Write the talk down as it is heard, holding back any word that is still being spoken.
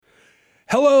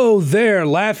Hello there,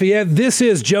 Lafayette. This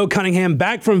is Joe Cunningham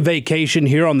back from vacation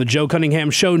here on the Joe Cunningham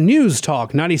Show News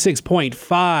Talk 96.5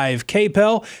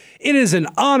 KPEL. It is an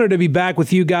honor to be back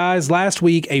with you guys. Last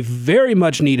week, a very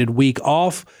much needed week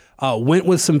off. Went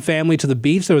with some family to the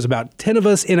beach. There was about 10 of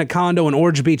us in a condo in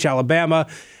Orange Beach, Alabama.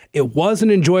 It was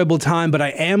an enjoyable time, but I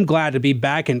am glad to be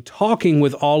back and talking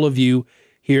with all of you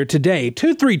here today.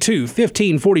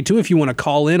 232-1542 if you want to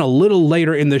call in a little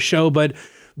later in the show, but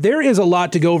there is a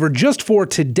lot to go over just for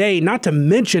today, not to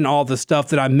mention all the stuff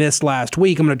that I missed last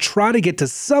week. I'm going to try to get to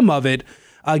some of it,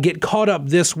 get caught up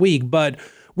this week, but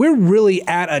we're really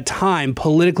at a time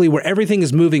politically where everything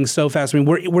is moving so fast. I mean,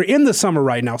 we're in the summer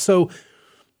right now. So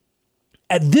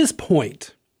at this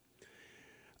point,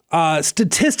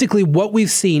 statistically, what we've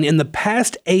seen in the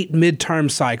past 8 midterm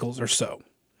cycles or so,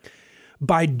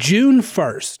 by June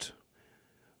 1st,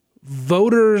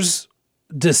 voters'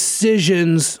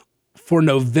 decisions for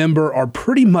November are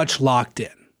pretty much locked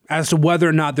in as to whether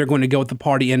or not they're going to go with the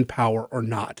party in power or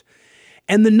not.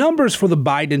 And the numbers for the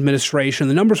Biden administration,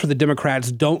 the numbers for the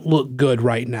Democrats don't look good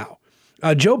right now.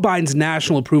 Joe Biden's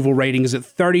national approval rating is at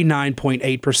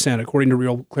 39.8%, according to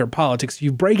Real Clear Politics. If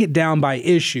you break it down by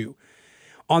issue,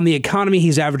 on the economy,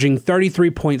 he's averaging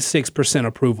 33.6%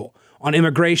 approval. On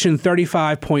immigration,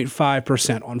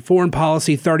 35.5%. On foreign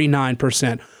policy,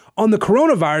 39%. On the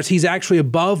coronavirus, he's actually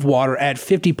above water at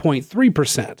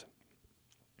 50.3%.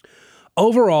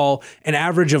 Overall, an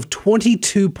average of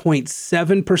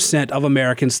 22.7% of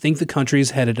Americans think the country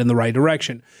is headed in the right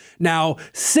direction. Now,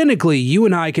 cynically, you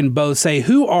and I can both say,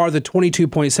 who are the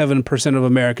 22.7% of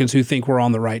Americans who think we're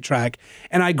on the right track?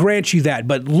 And I grant you that.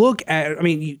 But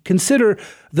consider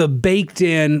the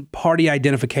baked-in party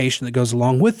identification that goes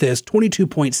along with this.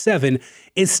 22.7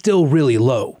 is still really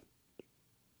low.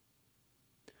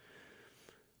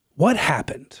 What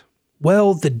happened?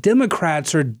 Well, the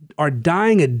Democrats are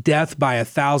dying a death by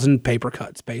 1,000 paper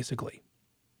cuts, basically.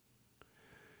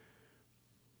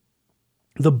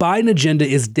 The Biden agenda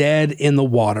is dead in the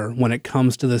water when it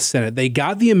comes to the Senate. They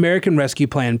got the American Rescue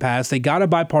Plan passed. They got a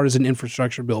bipartisan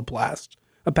infrastructure bill passed.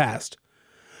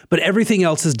 But everything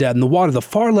else is dead in the water. The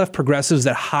far left progressives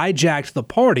that hijacked the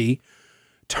party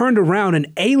turned around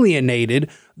and alienated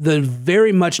the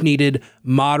very much needed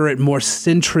moderate, more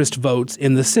centrist votes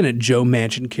in the Senate, Joe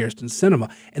Manchin, Kyrsten Sinema.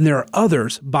 And there are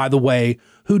others, by the way,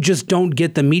 who just don't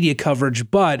get the media coverage,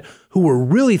 but who were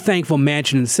really thankful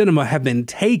Manchin and Sinema have been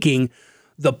taking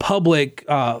the public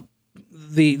the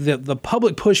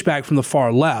public pushback from the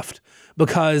far left,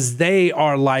 because they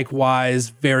are likewise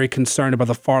very concerned about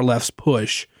the far left's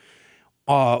push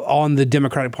on the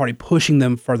Democratic Party, pushing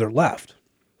them further left.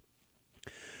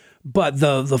 But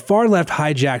the far left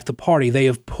hijacked the party. They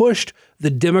have pushed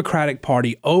the Democratic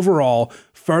Party overall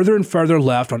further and further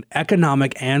left on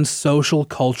economic and social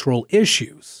cultural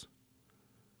issues.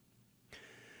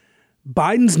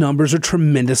 Biden's numbers are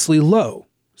tremendously low.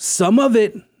 Some of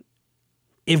it,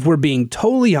 if we're being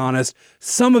totally honest,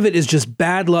 some of it is just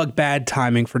bad luck, bad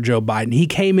timing for Joe Biden. He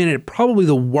came in at probably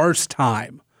the worst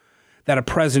time that a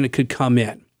president could come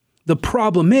in. The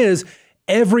problem is,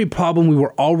 every problem we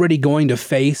were already going to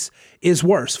face is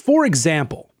worse. For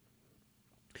example,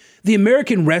 the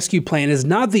American Rescue Plan is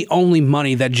not the only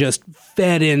money that just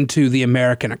fed into the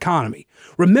American economy.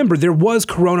 Remember, there was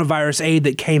coronavirus aid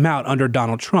that came out under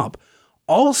Donald Trump.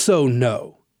 Also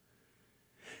know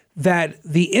that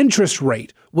the interest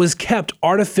rate was kept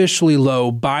artificially low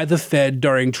by the Fed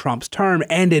during Trump's term.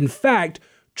 And in fact,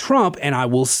 Trump, and I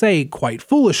will say quite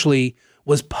foolishly,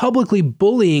 was publicly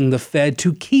bullying the Fed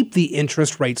to keep the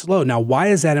interest rates low. Now, why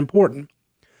is that important?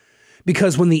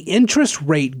 Because when the interest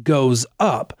rate goes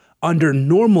up under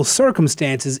normal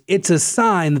circumstances, it's a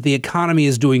sign that the economy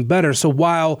is doing better. So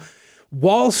while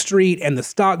Wall Street and the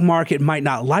stock market might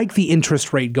not like the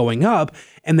interest rate going up,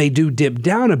 and they do dip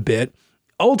down a bit,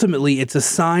 ultimately it's a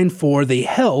sign for the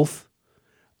health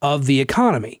of the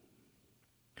economy.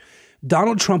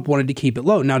 Donald Trump wanted to keep it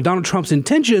low. Now, Donald Trump's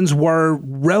intentions were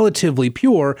relatively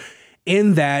pure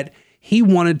in that he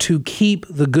wanted to keep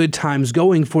the good times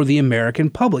going for the American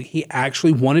public. He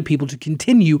actually wanted people to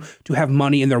continue to have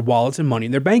money in their wallets and money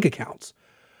in their bank accounts.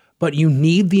 But you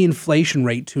need the inflation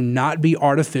rate to not be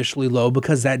artificially low,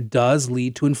 because that does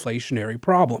lead to inflationary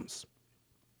problems.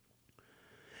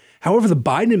 However, the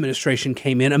Biden administration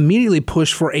came in, immediately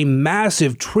pushed for a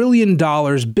massive $1 trillion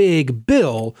big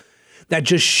bill that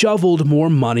just shoveled more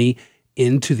money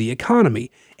into the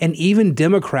economy. And even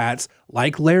Democrats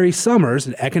like Larry Summers,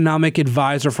 an economic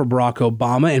advisor for Barack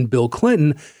Obama and Bill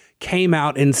Clinton, came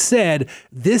out and said,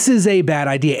 this is a bad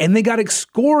idea. And they got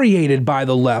excoriated by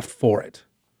the left for it.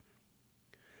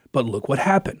 But look what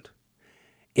happened.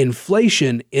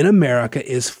 inflation in America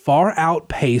is far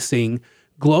outpacing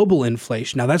global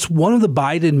inflation. Now, that's one of the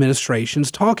Biden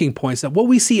administration's talking points, that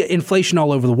we see inflation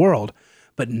all over the world,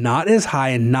 but not as high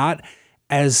and not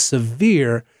as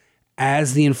severe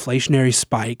as the inflationary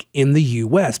spike in the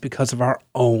U.S. because of our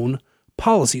own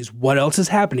policies. What else is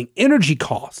happening? Energy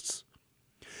costs.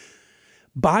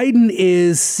 Biden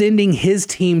is sending his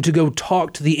team to go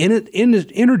talk to the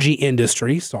energy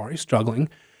industry. Sorry, struggling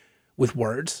with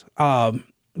words.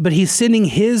 But he's sending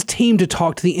his team to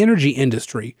talk to the energy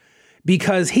industry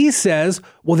because he says,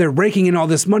 well, they're raking in all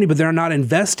this money, but they're not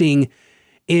investing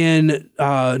in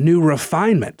new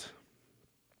refinement.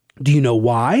 Do you know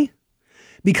why?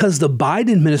 Because the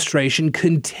Biden administration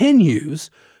continues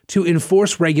to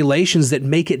enforce regulations that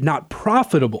make it not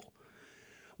profitable.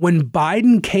 When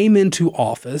Biden came into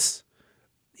office,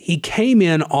 he came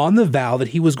in on the vow that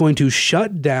he was going to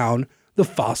shut down the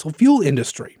fossil fuel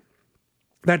industry.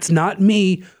 That's not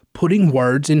me putting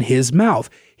words in his mouth.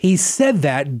 He said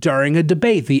that during a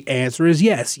debate. The answer is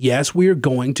yes. Yes, we are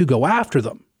going to go after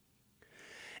them.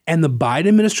 And the Biden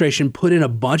administration put in a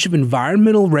bunch of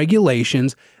environmental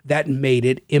regulations that made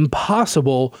it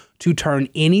impossible to turn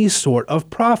any sort of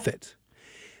profit.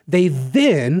 They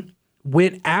then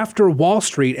went after Wall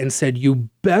Street and said, you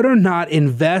better not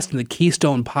invest in the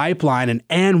Keystone Pipeline and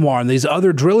ANWR and these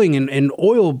other drilling and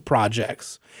oil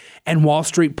projects. And Wall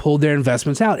Street pulled their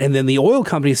investments out. And then the oil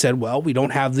company said, well, we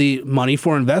don't have the money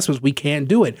for investments. We can't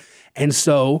do it. And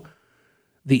so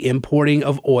the importing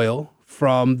of oil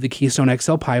from the Keystone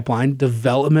XL pipeline,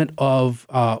 development of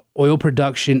oil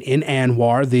production in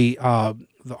ANWR, the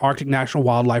Arctic National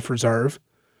Wildlife Reserve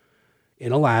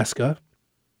in Alaska,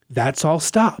 that's all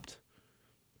stopped.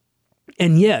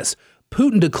 And yes,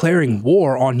 Putin declaring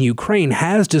war on Ukraine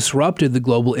has disrupted the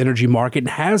global energy market and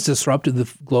has disrupted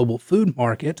the global food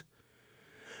market.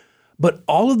 But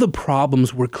all of the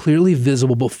problems were clearly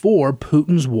visible before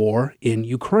Putin's war in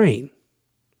Ukraine.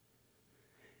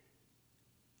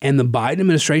 And the Biden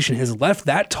administration has left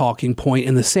that talking point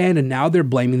in the sand, and now they're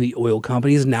blaming the oil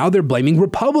companies. Now they're blaming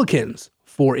Republicans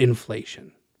for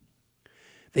inflation.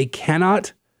 They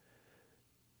cannot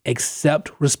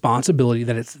accept responsibility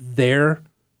that it's their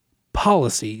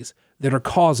policies that are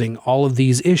causing all of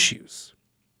these issues.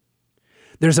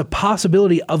 There's a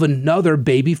possibility of another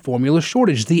baby formula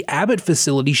shortage. The Abbott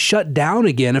facility shut down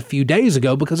again a few days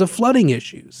ago because of flooding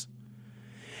issues.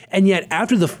 And yet,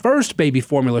 after the first baby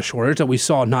formula shortage that we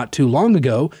saw not too long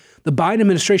ago, the Biden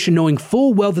administration, knowing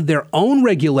full well that their own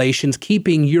regulations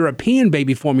keeping European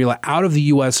baby formula out of the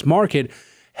U.S. market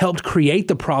helped create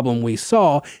the problem we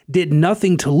saw, did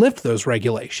nothing to lift those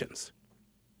regulations.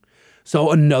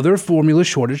 So another formula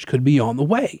shortage could be on the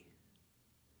way.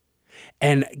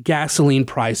 And gasoline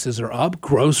prices are up,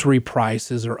 grocery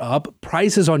prices are up,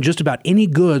 prices on just about any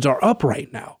goods are up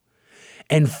right now.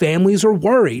 And families are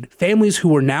worried. Families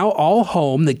who are now all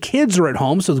home, the kids are at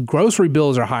home, so the grocery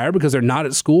bills are higher because they're not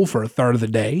at school for a third of the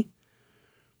day.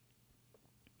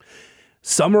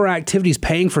 Summer activities,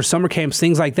 paying for summer camps,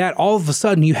 things like that. All of a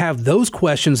sudden, you have those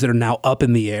questions that are now up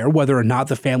in the air, whether or not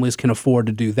the families can afford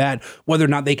to do that, whether or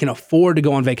not they can afford to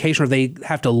go on vacation, or they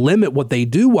have to limit what they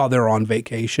do while they're on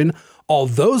vacation. All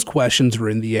those questions are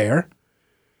in the air.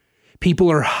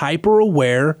 People are hyper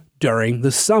aware during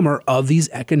the summer of these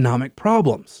economic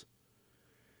problems.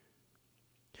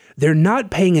 They're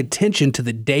not paying attention to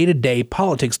the day-to-day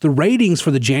politics. The ratings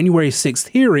for the January 6th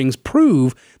hearings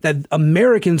prove that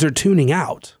Americans are tuning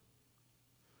out.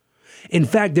 In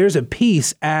fact, there's a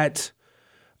piece at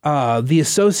the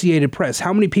Associated Press.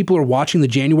 How many people are watching the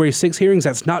January 6th hearings?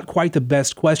 That's not quite the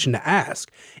best question to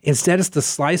ask. Instead, it's the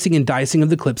slicing and dicing of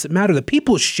the clips that matter. The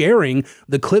people sharing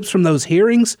the clips from those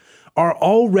hearings are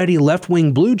already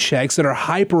left-wing blue checks that are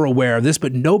hyper aware of this,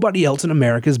 but nobody else in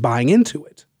America is buying into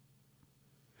it.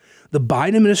 The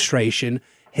Biden administration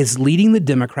is leading the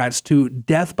Democrats to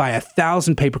death by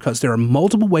 1,000 paper cuts. There are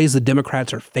multiple ways the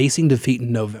Democrats are facing defeat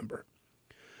in November.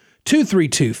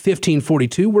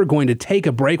 232-1542. We're going to take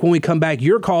a break. When we come back,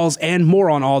 your calls and more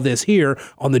on all this here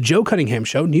on the Joe Cunningham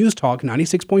Show, News Talk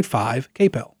 96.5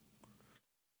 KPEL.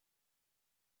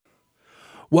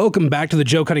 Welcome back to the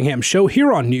Joe Cunningham Show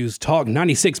here on News Talk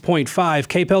 96.5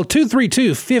 KPEL.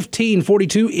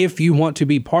 232-1542 if you want to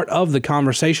be part of the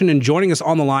conversation. And joining us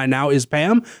on the line now is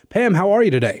Pam. Pam, how are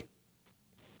you today?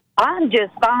 I'm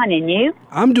just fine, and you?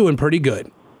 I'm doing pretty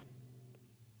good.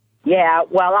 Yeah,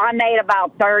 well, I made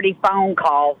about 30 phone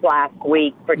calls last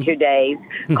week for 2 days,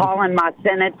 calling my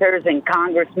senators and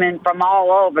congressmen from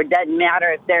all over. Doesn't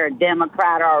matter if they're a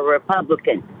Democrat or a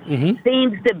Republican.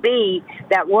 Seems to be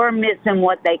that we're missing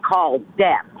what they call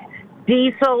DEF,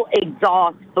 diesel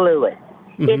exhaust fluid.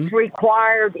 It's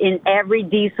required in every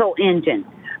diesel engine,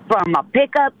 from a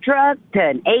pickup truck to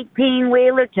an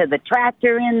 18-wheeler to the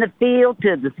tractor in the field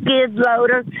to the skid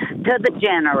loader to the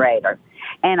generator.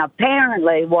 And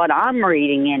apparently, what I'm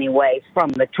reading anyways from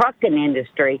the trucking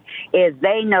industry is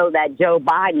they know that Joe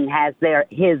Biden has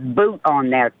his boot on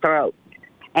their throat,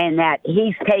 and that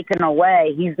he's taken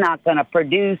away, he's not going to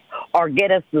produce or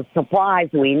get us the supplies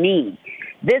we need.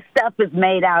 This stuff is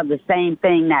made out of the same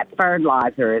thing that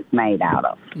fertilizer is made out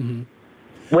of.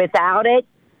 Mm-hmm. Without it,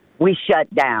 we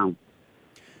shut down.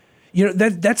 You know,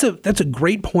 that's a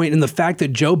great point in the fact that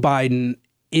Joe Biden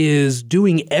is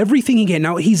doing everything he can.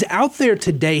 Now, he's out there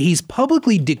today. He's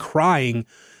publicly decrying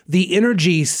the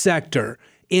energy sector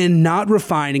in not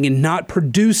refining and not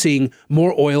producing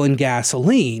more oil and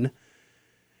gasoline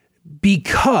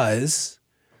because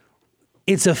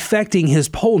it's affecting his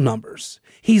poll numbers.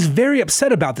 He's very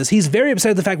upset about this. He's very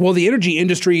upset at the fact, well, the energy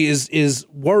industry is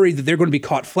worried that they're going to be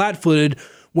caught flat-footed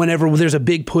whenever there's a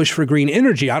big push for green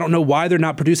energy. I don't know why they're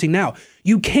not producing now.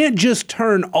 You can't just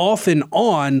turn off and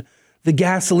on the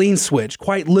gasoline switch,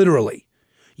 quite literally.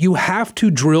 You have to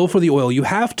drill for the oil. You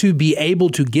have to be able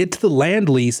to get to the land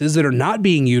leases that are not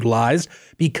being utilized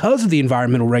because of the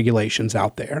environmental regulations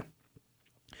out there.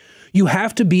 You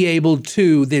have to be able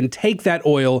to then take that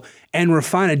oil and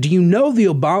refine it. Do you know the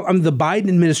Biden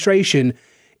administration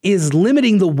is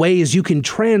limiting the ways you can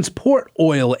transport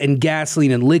oil and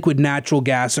gasoline and liquid natural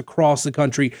gas across the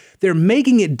country? They're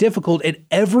making it difficult at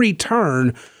every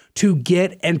turn to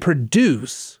get and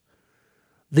produce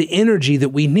the energy that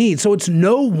we need. So it's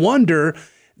no wonder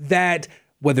that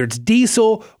whether it's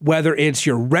diesel, whether it's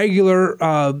your regular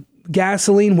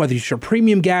gasoline, whether it's your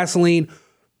premium gasoline,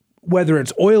 whether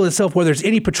it's oil itself, whether it's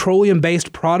any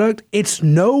petroleum-based product, it's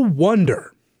no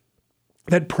wonder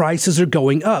that prices are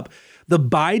going up. The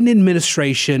Biden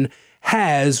administration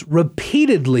has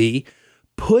repeatedly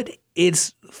put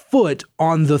its foot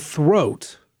on the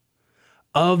throat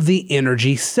of the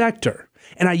energy sector.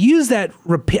 And I use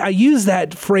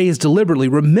that phrase deliberately.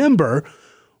 Remember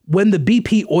when the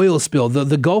BP oil spill, the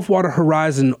Gulfwater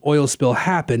Horizon oil spill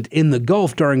happened in the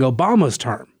Gulf during Obama's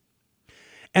term.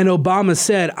 And Obama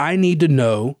said, I need to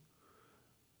know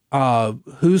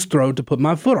whose throat to put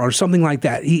my foot on, or something like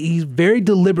that. He very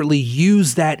deliberately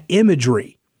used that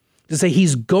imagery to say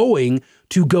he's going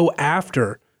to go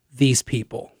after these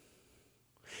people.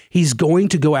 He's going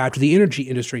to go after the energy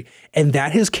industry. And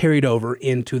that has carried over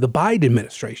into the Biden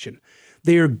administration.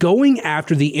 They are going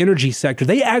after the energy sector.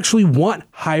 They actually want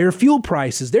higher fuel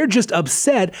prices. They're just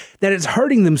upset that it's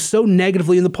hurting them so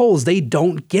negatively in the polls. They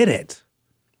don't get it.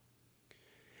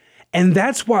 And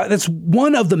that's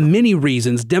one of the many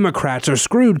reasons Democrats are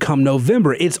screwed come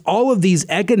November. It's all of these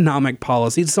economic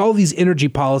policies, it's all of these energy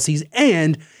policies,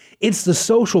 and it's the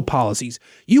social policies.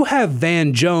 You have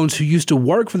Van Jones, who used to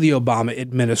work for the Obama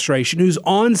administration, who's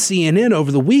on CNN over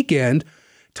the weekend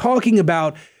talking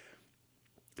about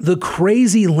the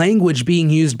crazy language being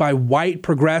used by white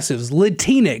progressives,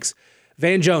 Latinx.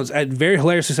 Van Jones, very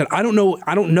hilariously said, I don't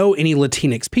know any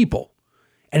Latinx people.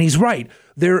 And he's right.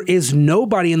 There is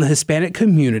nobody in the Hispanic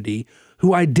community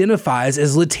who identifies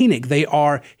as Latinic. They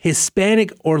are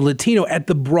Hispanic or Latino at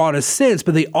the broadest sense,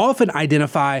 but they often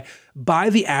identify by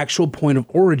the actual point of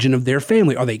origin of their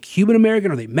family. Are they Cuban American?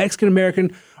 Are they Mexican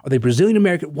American? Are they Brazilian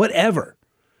American? Whatever.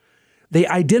 They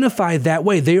identify that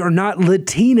way. They are not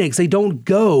Latinx. They don't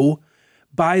go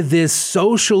by this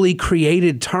socially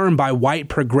created term by white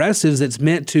progressives that's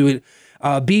meant to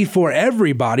be for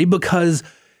everybody, because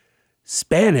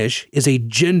Spanish is a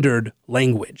gendered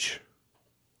language.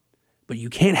 But you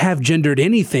can't have gendered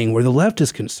anything where the left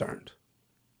is concerned.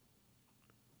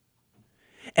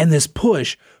 And this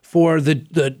push for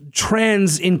the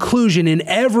trans inclusion in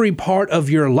every part of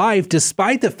your life,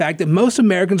 despite the fact that most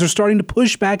Americans are starting to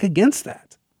push back against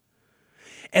that.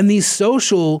 And these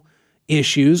social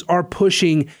issues are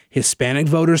pushing Hispanic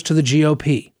voters to the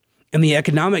GOP. And the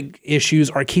economic issues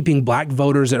are keeping black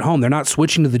voters at home. They're not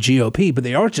switching to the GOP, but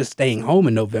they are just staying home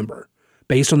in November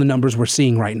based on the numbers we're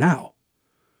seeing right now.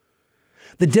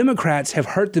 The Democrats have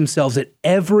hurt themselves at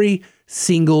every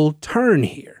single turn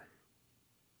here.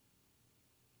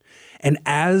 And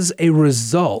as a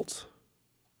result,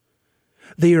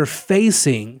 they are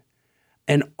facing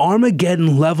an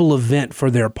Armageddon level event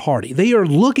for their party. They are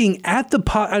looking at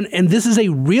and this is a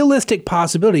realistic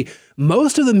possibility.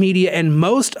 Most of the media and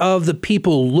most of the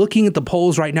people looking at the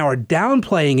polls right now are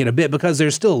downplaying it a bit because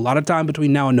there's still a lot of time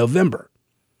between now and November.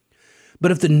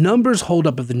 But if the numbers hold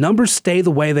up, if the numbers stay the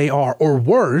way they are, or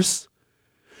worse,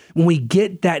 when we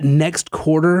get that next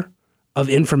quarter of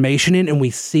information in and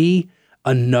we see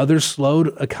another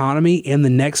slowed economy in the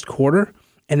next quarter,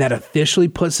 and that officially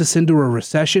puts us into a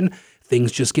recession,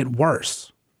 things just get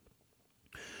worse.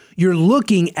 You're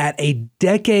looking at a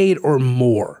decade or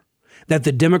more that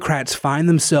the Democrats find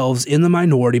themselves in the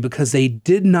minority because they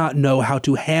did not know how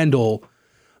to handle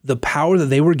the power that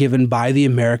they were given by the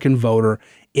American voter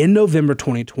in November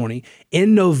 2020,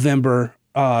 in November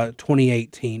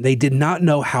 2018. They did not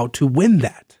know how to win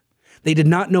that. They did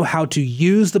not know how to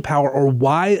use the power or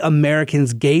why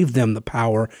Americans gave them the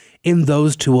power in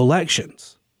those two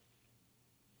elections.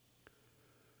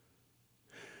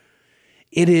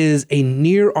 It is a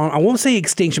near, I won't say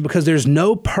extinction because there's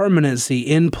no permanency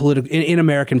in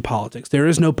American politics. There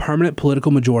is no permanent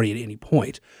political majority at any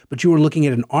point. But you are looking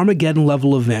at an Armageddon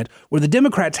level event where the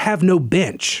Democrats have no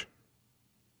bench.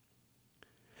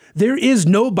 There is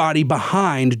nobody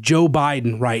behind Joe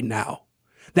Biden right now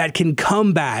that can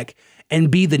come back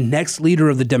and be the next leader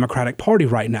of the Democratic Party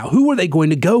right now. Who are they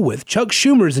going to go with? Chuck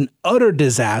Schumer is an utter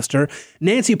disaster.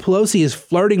 Nancy Pelosi is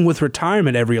flirting with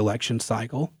retirement every election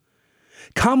cycle.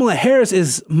 Kamala Harris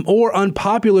is more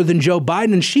unpopular than Joe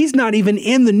Biden, and she's not even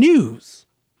in the news.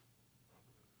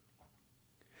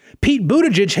 Pete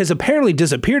Buttigieg has apparently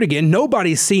disappeared again.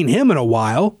 Nobody's seen him in a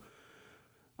while.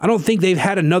 I don't think they've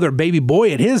had another baby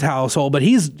boy at his household, but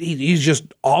he's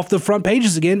just off the front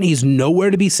pages again. He's nowhere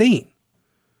to be seen.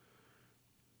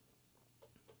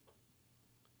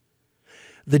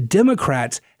 The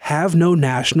Democrats have no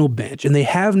national bench, and they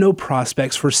have no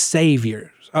prospects for saviors.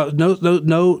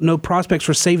 No prospects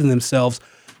for saving themselves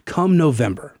come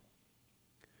November.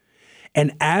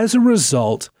 And as a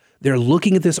result, they're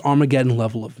looking at this Armageddon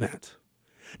level event.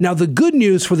 Now, the good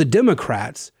news for the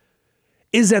Democrats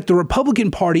is that the Republican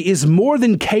Party is more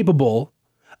than capable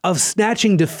of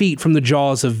snatching defeat from the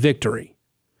jaws of victory.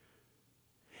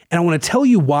 And I want to tell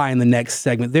you why in the next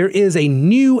segment. There is a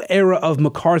new era of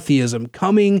McCarthyism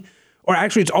coming, or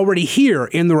actually it's already here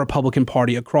in the Republican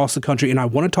Party across the country. And I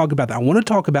want to talk about that. I want to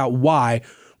talk about why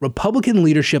Republican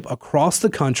leadership across the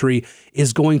country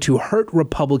is going to hurt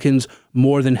Republicans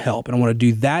more than help. And I want to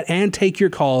do that and take your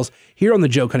calls here on the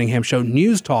Joe Cunningham Show,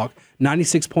 News Talk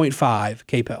 96.5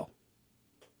 KPEL.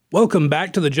 Welcome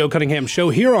back to the Joe Cunningham Show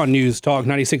here on News Talk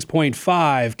 96.5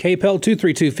 KPEL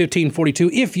 232-1542.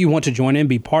 If you want to join in,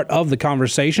 be part of the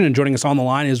conversation. And joining us on the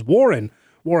line is Warren.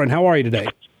 Warren, how are you today?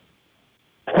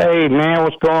 Hey, man,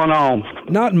 what's going on?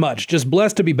 Not much. Just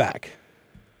blessed to be back.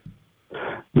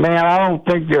 Man, I don't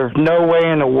think there's no way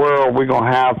in the world we're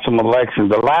going to have some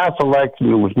elections. The last election,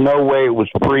 there was no way it was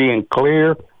free and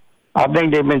clear. I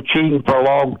think they've been cheating for a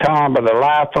long time, but the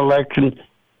last election,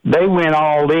 they went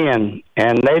all in,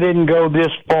 and they didn't go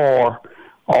this far.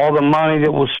 All the money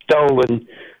that was stolen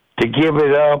to give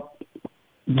it up,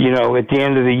 you know, at the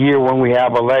end of the year when we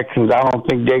have elections, I don't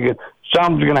think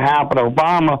something's going to happen.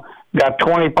 Obama got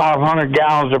 2,500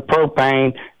 gallons of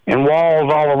propane and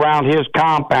walls all around his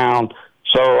compound,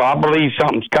 so I believe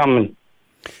something's coming.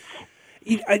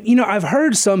 You know, I've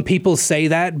heard some people say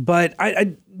that, but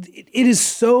it is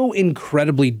so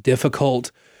incredibly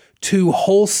difficult to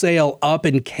wholesale up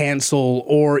and cancel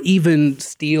or even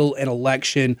steal an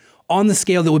election on the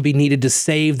scale that would be needed to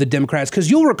save the Democrats.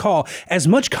 Because you'll recall, as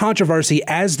much controversy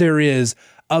as there is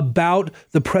about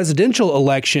the presidential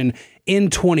election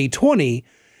in 2020,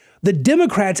 the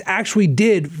Democrats actually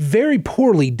did very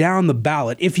poorly down the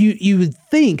ballot. If you would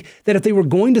think that if they were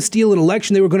going to steal an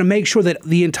election, they were going to make sure that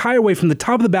the entire way from the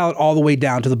top of the ballot all the way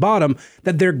down to the bottom,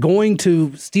 that they're going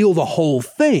to steal the whole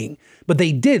thing. But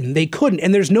they didn't. They couldn't.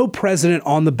 And there's no president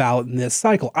on the ballot in this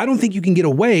cycle. I don't think you can get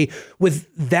away with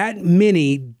that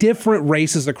many different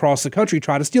races across the country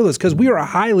try to steal this, because we are a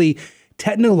highly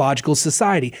technological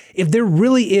society. If there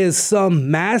really is some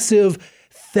massive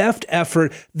theft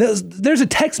effort, there's a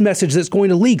text message that's going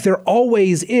to leak. There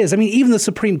always is. I mean, even the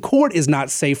Supreme Court is not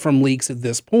safe from leaks at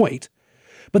this point.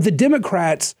 But the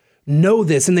Democrats know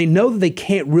this, and they know that they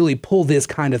can't really pull this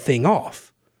kind of thing off.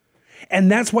 And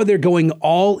that's why they're going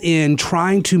all in,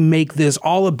 trying to make this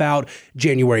all about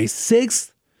January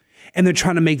 6th. And they're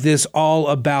trying to make this all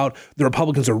about the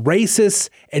Republicans are racists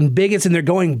and bigots. And they're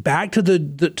going back to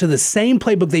the same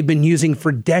playbook they've been using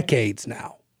for decades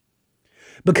now.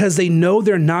 Because they know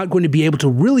they're not going to be able to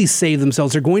really save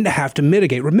themselves. They're going to have to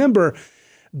mitigate. Remember,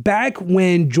 back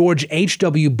when George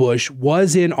H.W. Bush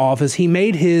was in office, he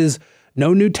made his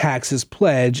no new taxes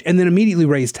pledge and then immediately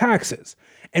raised taxes.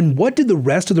 And what did the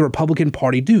rest of the Republican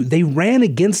Party do? They ran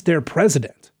against their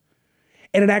president.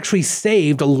 And it actually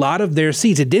saved a lot of their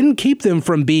seats. It didn't keep them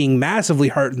from being massively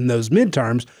hurt in those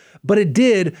midterms, but it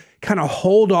did kind of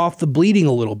hold off the bleeding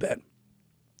a little bit.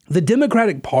 The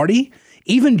Democratic Party,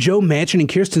 even Joe Manchin and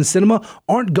Kyrsten Sinema,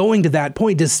 aren't going to that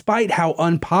point, despite how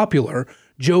unpopular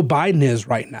Joe Biden is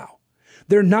right now.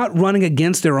 They're not running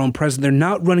against their own president. They're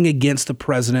not running against the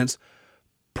president's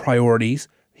priorities,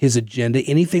 his agenda,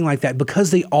 anything like that,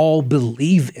 because they all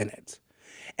believe in it.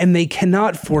 And they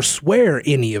cannot forswear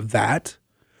any of that,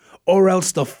 or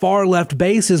else the far left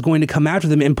base is going to come after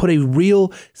them and put a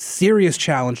real serious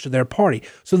challenge to their party.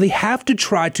 So they have to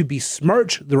try to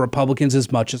besmirch the Republicans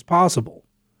as much as possible.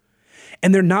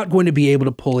 And they're not going to be able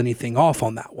to pull anything off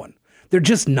on that one. They're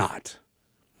just not.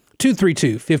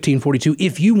 232-1542,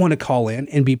 if you want to call in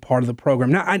and be part of the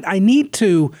program. Now, I need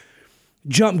to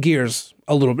jump gears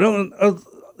a little bit,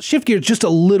 shift gears just a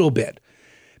little bit,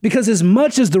 because as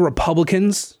much as the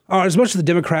Republicans, or as much as the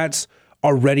Democrats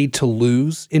are ready to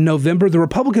lose in November, the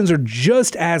Republicans are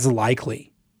just as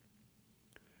likely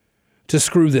to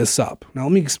screw this up. Now,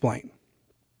 let me explain.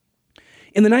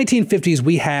 In the 1950s,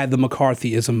 we had the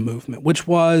McCarthyism movement, which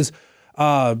was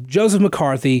Joseph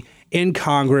McCarthy in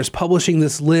Congress publishing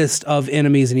this list of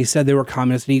enemies, and he said they were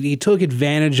communists, and he took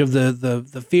advantage of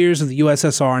the fears of the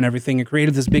USSR and everything and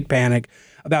created this big panic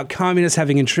about communists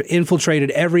having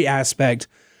infiltrated every aspect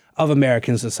of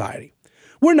American society.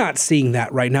 We're not seeing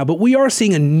that right now, but we are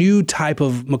seeing a new type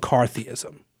of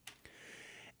McCarthyism.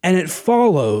 And it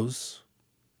follows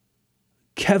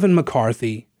Kevin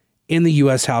McCarthy in the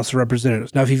U.S. House of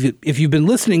Representatives. Now, if you've been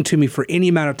listening to me for any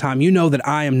amount of time, you know that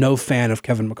I am no fan of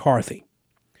Kevin McCarthy.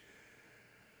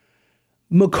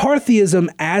 McCarthyism,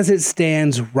 as it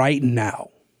stands right now,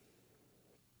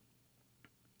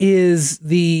 is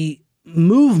the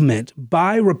movement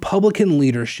by Republican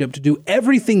leadership to do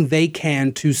everything they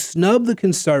can to snub the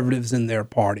conservatives in their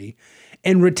party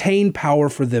and retain power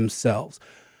for themselves.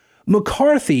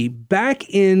 McCarthy, back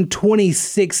in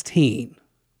 2016,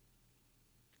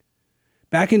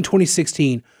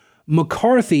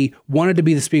 McCarthy wanted to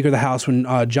be the Speaker of the House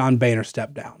when John Boehner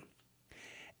stepped down.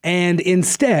 And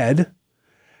instead,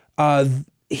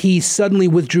 he suddenly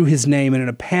withdrew his name, and in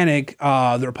a panic,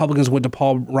 the Republicans went to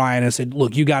Paul Ryan and said,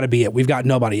 look, you got to be it. We've got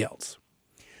nobody else.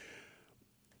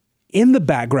 In the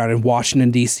background in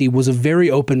Washington, D.C. was a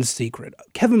very open secret.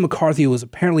 Kevin McCarthy was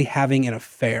apparently having an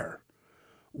affair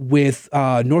with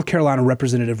North Carolina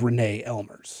Representative Renee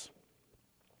Elmers.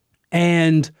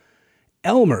 And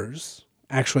Elmers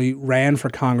actually ran for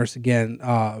Congress again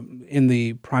in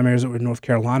the primaries that were in North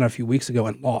Carolina a few weeks ago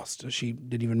and lost. She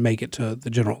didn't even make it to the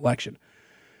general election.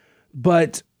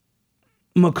 But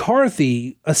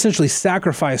McCarthy essentially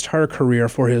sacrificed her career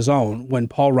for his own. When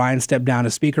Paul Ryan stepped down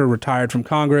as Speaker, retired from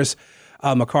Congress,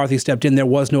 McCarthy stepped in. There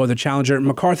was no other challenger.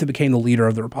 McCarthy became the leader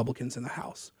of the Republicans in the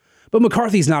House. But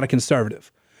McCarthy's not a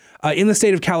conservative. In the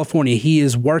state of California, he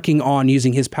is working on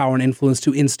using his power and influence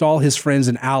to install his friends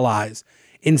and allies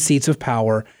in seats of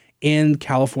power in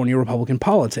California Republican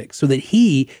politics so that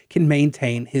he can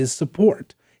maintain his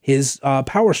support, his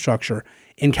power structure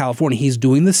in California. He's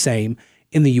doing the same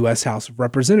in the U.S. House of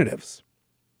Representatives.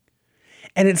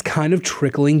 And it's kind of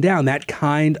trickling down. That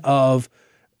kind of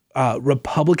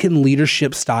Republican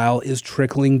leadership style is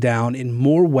trickling down in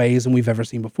more ways than we've ever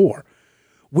seen before.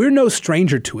 We're no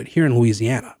stranger to it here in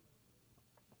Louisiana.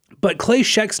 But Clay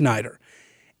Schexnayder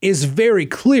is very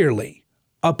clearly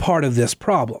a part of this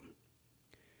problem.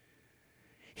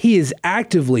 He is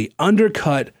actively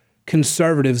undercut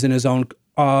conservatives in his own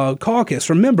caucus.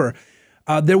 Remember,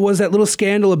 there was that little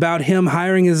scandal about him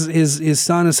hiring his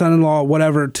son and son-in-law,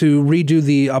 whatever, to redo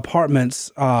the apartments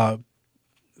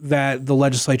that the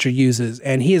legislature uses.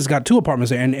 And he has got 2 apartments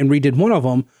there and redid one of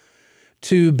them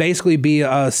to basically be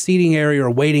a seating area or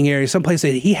waiting area, someplace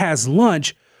that he has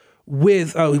lunch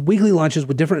with weekly lunches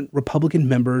with different Republican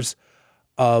members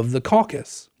of the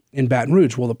caucus in Baton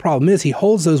Rouge. Well, the problem is he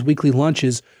holds those weekly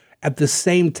lunches at the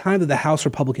same time that the House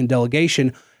Republican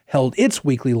delegation held its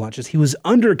weekly lunches. He was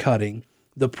undercutting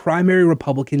the primary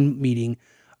Republican meeting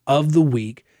of the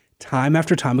week time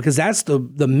after time, because that's the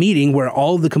meeting where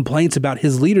all of the complaints about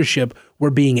his leadership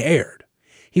were being aired.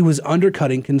 He was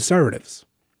undercutting conservatives.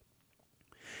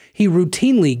 He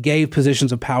routinely gave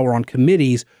positions of power on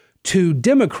committees to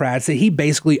Democrats that he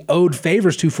basically owed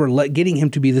favors to for getting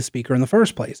him to be the Speaker in the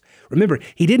first place. Remember,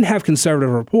 he didn't have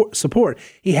conservative support.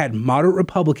 He had moderate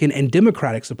Republican and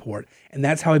Democratic support, and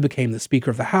that's how he became the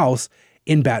Speaker of the House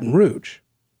in Baton Rouge.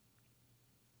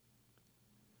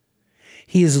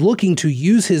 He is looking to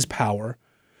use his power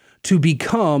to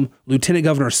become lieutenant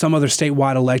governor or some other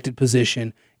statewide elected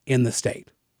position in the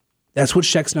state. That's what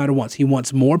Schexnayder wants. He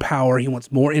wants more power. He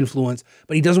wants more influence,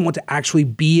 but he doesn't want to actually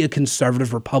be a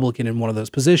conservative Republican in one of those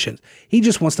positions. He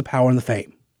just wants the power and the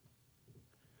fame.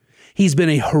 He's been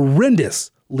a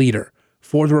horrendous leader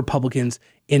for the Republicans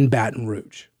in Baton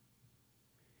Rouge.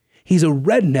 He's a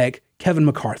redneck Kevin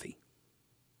McCarthy,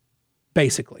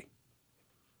 basically.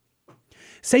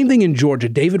 Same thing in Georgia.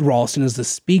 David Ralston is the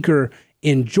speaker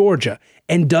in Georgia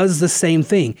and does the same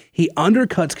thing. He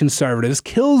undercuts conservatives,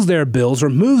 kills their bills,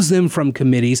 removes them from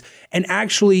committees, and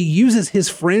actually uses his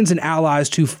friends and allies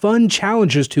to fund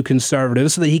challenges to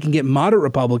conservatives so that he can get moderate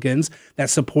Republicans that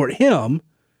support him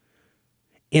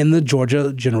in the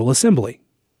Georgia General Assembly.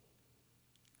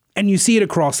 And you see it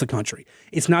across the country.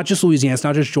 It's not just Louisiana, it's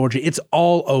not just Georgia, it's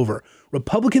all over.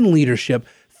 Republican leadership,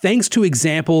 thanks to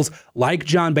examples like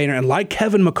John Boehner and like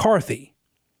Kevin McCarthy,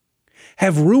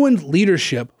 have ruined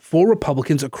leadership for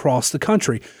Republicans across the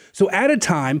country. So at a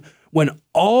time when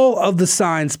all of the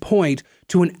signs point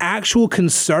to an actual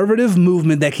conservative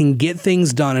movement that can get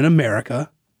things done in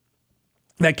America,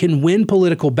 that can win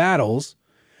political battles,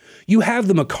 you have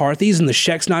the McCarthys and the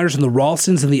Schexneiters and the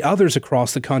Ralstons and the others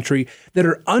across the country that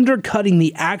are undercutting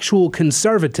the actual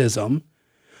conservatism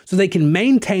so they can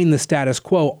maintain the status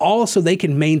quo, also they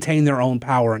can maintain their own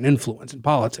power and influence in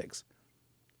politics.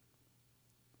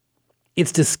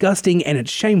 It's disgusting and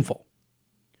it's shameful.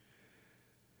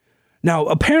 Now,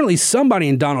 apparently somebody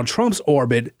in Donald Trump's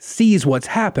orbit sees what's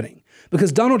happening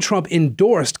because Donald Trump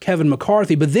endorsed Kevin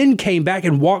McCarthy, but then came back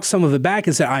and walked some of it back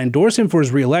and said, I endorse him for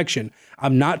his reelection.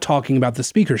 I'm not talking about the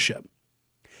speakership.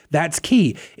 That's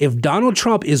key. If Donald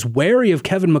Trump is wary of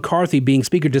Kevin McCarthy being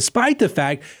speaker, despite the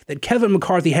fact that Kevin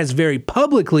McCarthy has very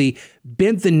publicly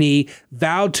bent the knee,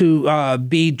 vowed to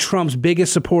be Trump's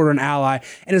biggest supporter and ally,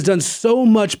 and has done so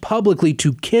much publicly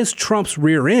to kiss Trump's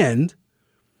rear end,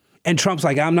 and Trump's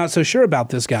like, I'm not so sure about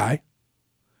this guy,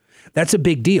 that's a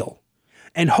big deal.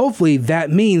 And hopefully that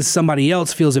means somebody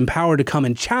else feels empowered to come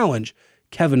and challenge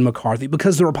Kevin McCarthy,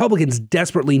 because the Republicans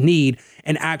desperately need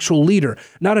an actual leader,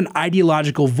 not an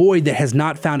ideological void that has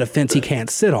not found a fence he can't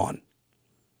sit on.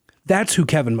 That's who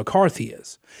Kevin McCarthy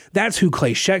is. That's who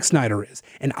Clay Schexnayder is,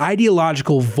 an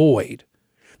ideological void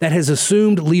that has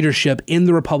assumed leadership in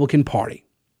the Republican Party.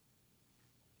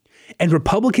 And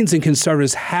Republicans and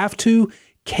conservatives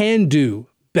can do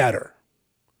better.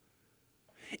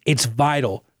 It's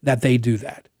vital that they do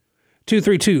that.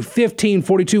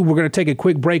 232-1542. We're going to take a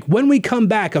quick break. When we come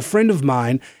back, a friend of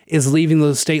mine is leaving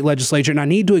the state legislature, and I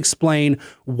need to explain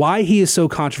why he is so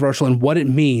controversial and what it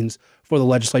means for the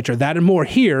legislature. That and more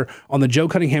here on the Joe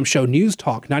Cunningham Show, News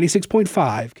Talk 96.5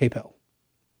 KPEL.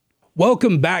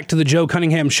 Welcome back to the Joe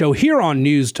Cunningham Show here on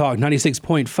News Talk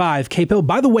 96.5 KPEL.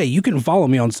 By the way, you can follow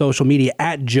me on social media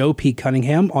at Joe P.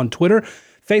 Cunningham on Twitter,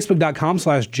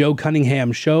 Facebook.com/Joe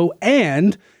Cunningham Show,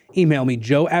 and email me,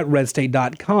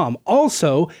 joe@redstate.com.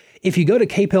 Also, if you go to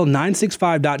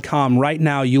kpel965.com right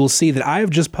now, you'll see that I have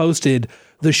just posted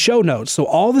the show notes. So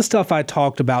all the stuff I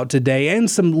talked about today and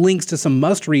some links to some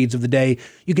must-reads of the day,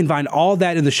 you can find all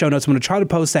that in the show notes. I'm going to try to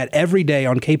post that every day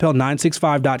on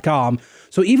kpel965.com.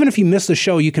 So even if you miss the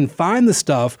show, you can find the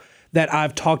stuff that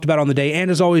I've talked about on the day. And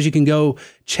as always, you can go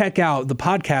check out the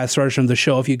podcast version of the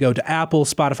show. If you go to Apple,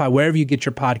 Spotify, wherever you get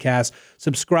your podcasts,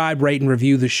 subscribe, rate, and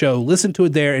review the show. Listen to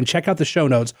it there and check out the show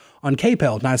notes on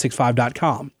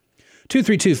kpel965.com.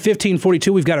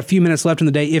 232-1542. We've got a few minutes left in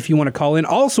the day if you want to call in.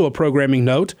 Also a programming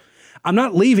note, I'm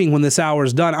not leaving when this hour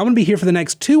is done. I'm going to be here for the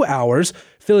next 2 hours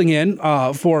filling in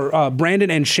for Brandon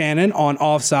and Shannon on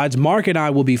Offsides. Mark and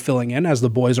I will be filling in as the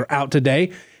boys are out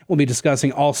today. We'll be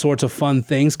discussing all sorts of fun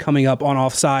things coming up on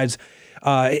Offsides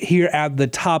here at the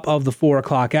top of the 4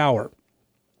 o'clock hour.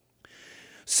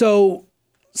 So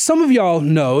some of y'all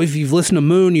know, if you've listened to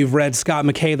Moon, you've read Scott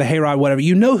McKay, The Hayride, whatever,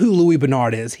 you know who Louis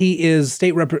Bernard is. He is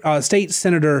state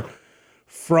senator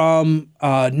from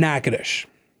Natchitoches.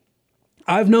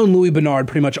 I've known Louis Bernard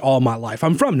pretty much all my life.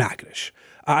 I'm from Natchitoches.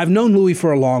 I've known Louis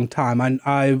for a long time.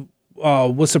 I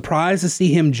was surprised to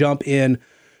see him jump in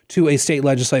to a state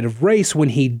legislative race when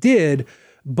he did,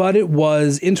 but it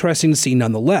was interesting to see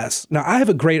nonetheless. Now, I have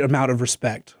a great amount of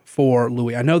respect for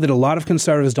Louis. I know that a lot of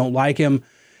conservatives don't like him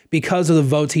because of the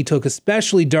votes he took,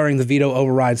 especially during the veto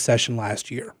override session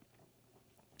last year.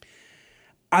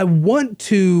 I want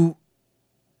to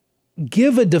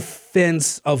give a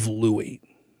defense of Louis.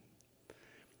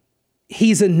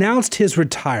 He's announced his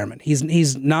retirement.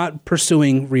 He's not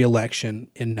pursuing re-election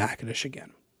in Natchitoches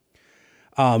again.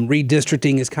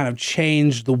 Redistricting has kind of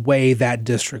changed the way that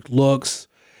district looks.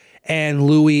 And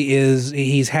Louis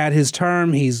he's had his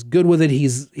term. He's good with it.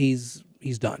 He's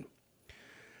done.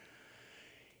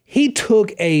 He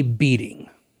took a beating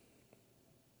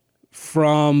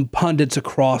from pundits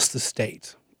across the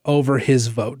state over his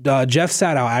vote. Jeff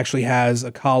Sadow actually has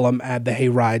a column at The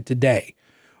Hayride today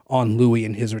on Louis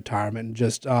and his retirement,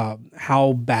 just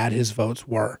how bad his votes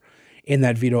were in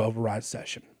that veto override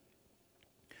session.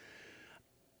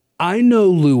 I know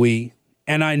Louis,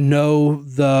 and I know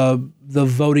the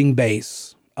voting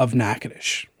base of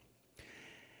Natchitoches.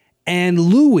 And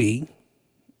Louis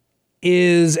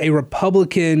is a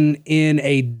Republican in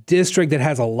a district that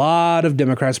has a lot of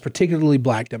Democrats, particularly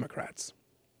black Democrats.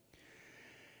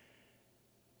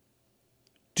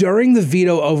 During the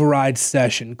veto override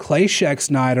session, Clay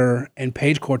Scheck-Snyder and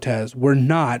Paige Cortez were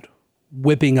not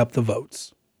whipping up the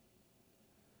votes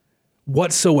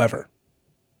whatsoever.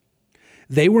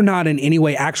 They were not in any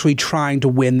way actually trying to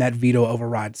win that veto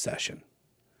override session.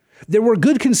 There were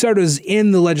good conservatives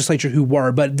in the legislature who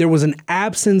were, but there was an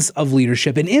absence of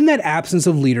leadership. And in that absence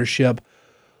of leadership,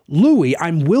 Louis,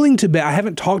 I'm willing to bet, I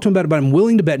haven't talked to him about it, but I'm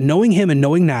willing to bet, knowing him and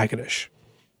knowing Natchitoches,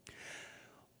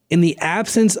 in the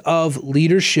absence of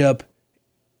leadership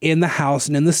in the House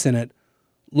and in the Senate,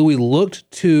 Louis looked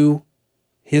to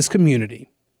his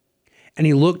community and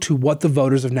he looked to what the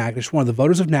voters of Natchitoches wanted. The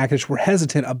voters of Natchitoches were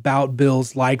hesitant about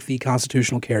bills like the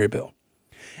constitutional carry bill.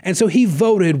 And so he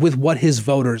voted with what his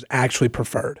voters actually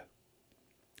preferred.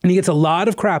 And he gets a lot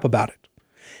of crap about it.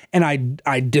 And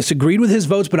I disagreed with his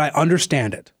votes, but I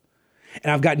understand it.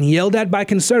 And I've gotten yelled at by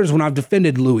conservatives when I've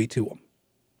defended Louis to them.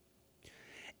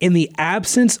 In the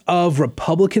absence of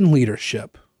Republican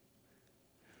leadership,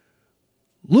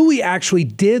 Louis actually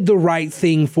did the right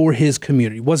thing for his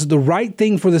community. Was it the right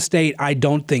thing for the state? I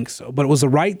don't think so. But it was the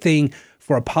right thing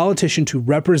for a politician to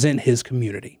represent his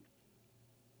community.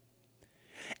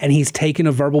 And he's taken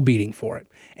a verbal beating for it.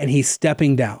 And he's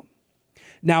stepping down.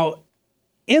 Now,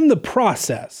 in the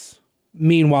process,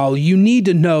 meanwhile, you need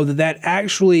to know that that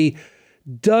actually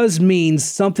does mean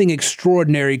something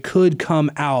extraordinary could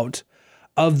come out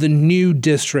of the new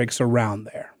districts around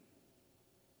there.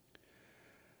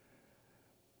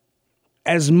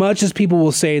 As much as people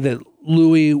will say that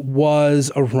Louis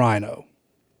was a rhino,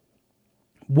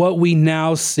 what we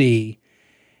now see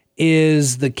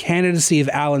is the candidacy of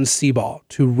Alan Seabaugh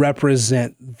to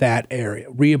represent that area.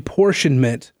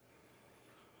 Reapportionment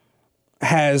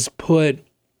has put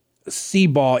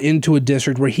Seabaugh into a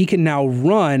district where he can now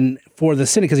run for the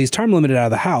Senate because he's term limited out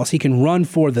of the House. He can run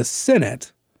for the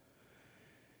Senate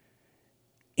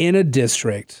in a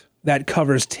district that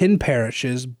covers 10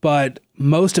 parishes, but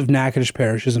most of Natchitoches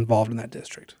Parish is involved in that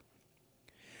district.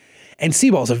 And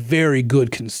Seabaugh is a very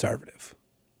good conservative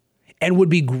and would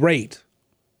be great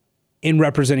in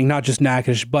representing not just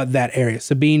Natchitoches, but that area.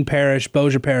 Sabine Parish,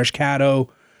 Bossier Parish, Caddo.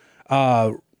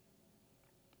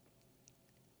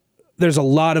 There's a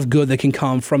lot of good that can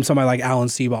come from somebody like Alan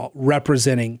Seabaugh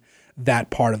representing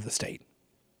that part of the state.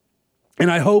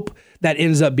 And I hope that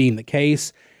ends up being the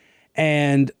case.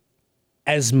 And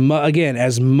as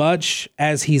much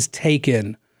as he's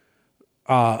taken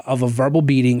of a verbal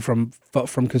beating from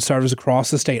conservatives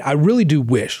across the state, I really do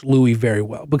wish Louis very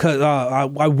well, because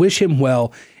I wish him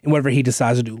well in whatever he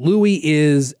decides to do. Louis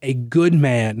is a good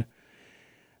man.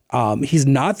 He's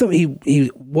not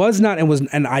he was not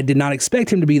and I did not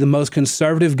expect him to be the most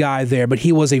conservative guy there, but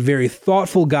he was a very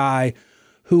thoughtful guy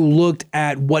who looked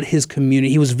at what his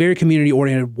community. He was very community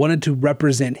oriented, wanted to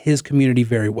represent his community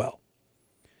very well.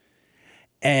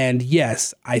 And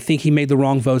yes, I think he made the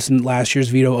wrong votes in last year's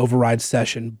veto override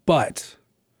session, but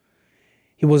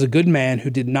he was a good man who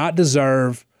did not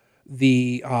deserve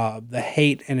the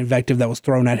hate and invective that was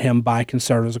thrown at him by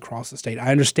conservatives across the state.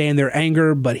 I understand their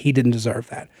anger, but he didn't deserve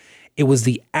that. It was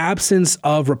the absence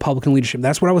of Republican leadership.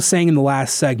 That's what I was saying in the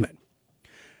last segment.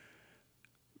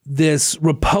 This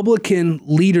Republican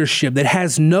leadership that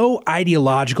has no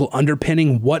ideological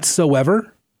underpinning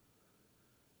whatsoever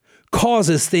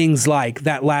causes things like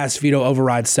that last veto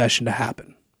override session to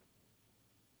happen.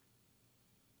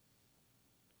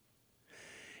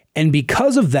 And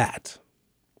because of that,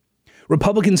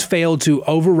 Republicans failed to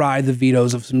override the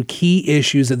vetoes of some key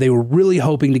issues that they were really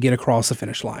hoping to get across the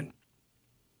finish line.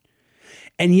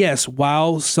 And yes,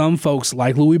 while some folks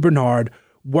like Louis Bernard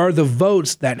were the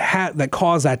votes that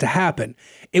caused that to happen,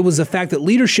 it was the fact that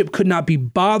leadership could not be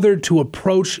bothered to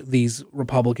approach these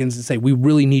Republicans and say, we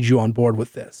really need you on board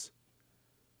with this.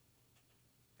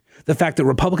 The fact that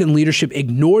Republican leadership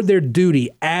ignored their duty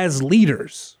as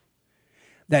leaders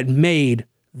that made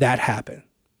that happen,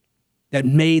 that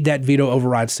made that veto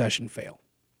override session fail.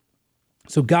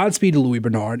 So Godspeed to Louis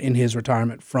Bernard in his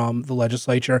retirement from the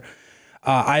legislature.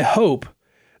 I hope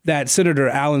that Senator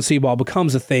Alan Seabaugh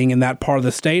becomes a thing in that part of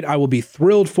the state. I will be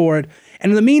thrilled for it.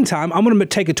 And in the meantime, I'm going to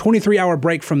take a 23-hour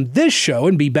break from this show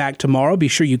and be back tomorrow. Be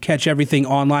sure you catch everything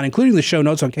online, including the show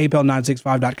notes on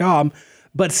kpel965.com.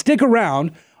 But stick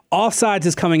around. Offsides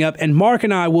is coming up, and Mark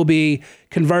and I will be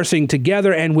conversing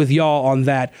together and with y'all on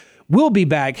that. We'll be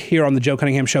back here on the Joe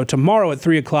Cunningham Show tomorrow at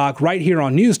 3 o'clock right here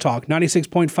on News Talk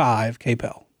 96.5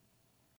 KPEL.